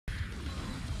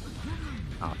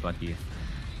Oh, fuck you.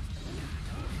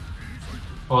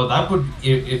 Well, that would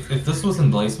if this was in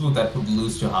BlazBlue, that would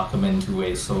lose to Hakumen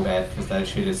 2A so bad because that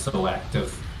shit is so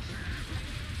active.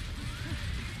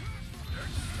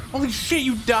 Holy shit,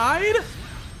 you died?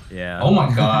 Yeah. Oh my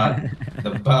god,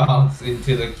 the bounce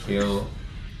into the kill.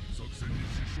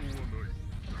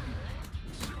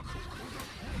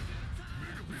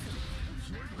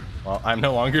 Well, I'm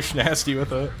no longer nasty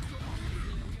with it.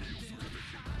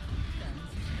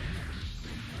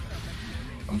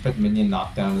 Comfort minion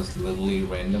knockdown is literally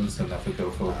random, so never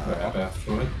go for a grab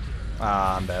after it.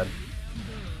 Ah, I'm dead.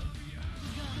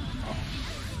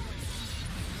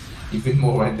 Even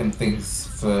more random things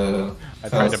for. I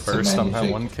tried to Faust burst on manage that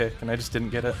it. one kick, and I just didn't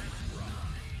get it.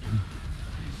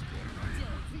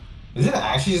 Is it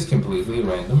actually just completely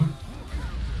random?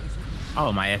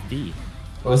 Oh, my FD.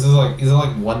 Or is it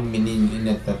like one minion in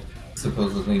it that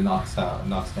supposedly knocks down?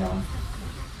 Oh,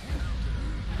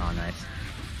 nice.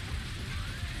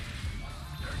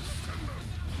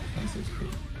 Nice XP.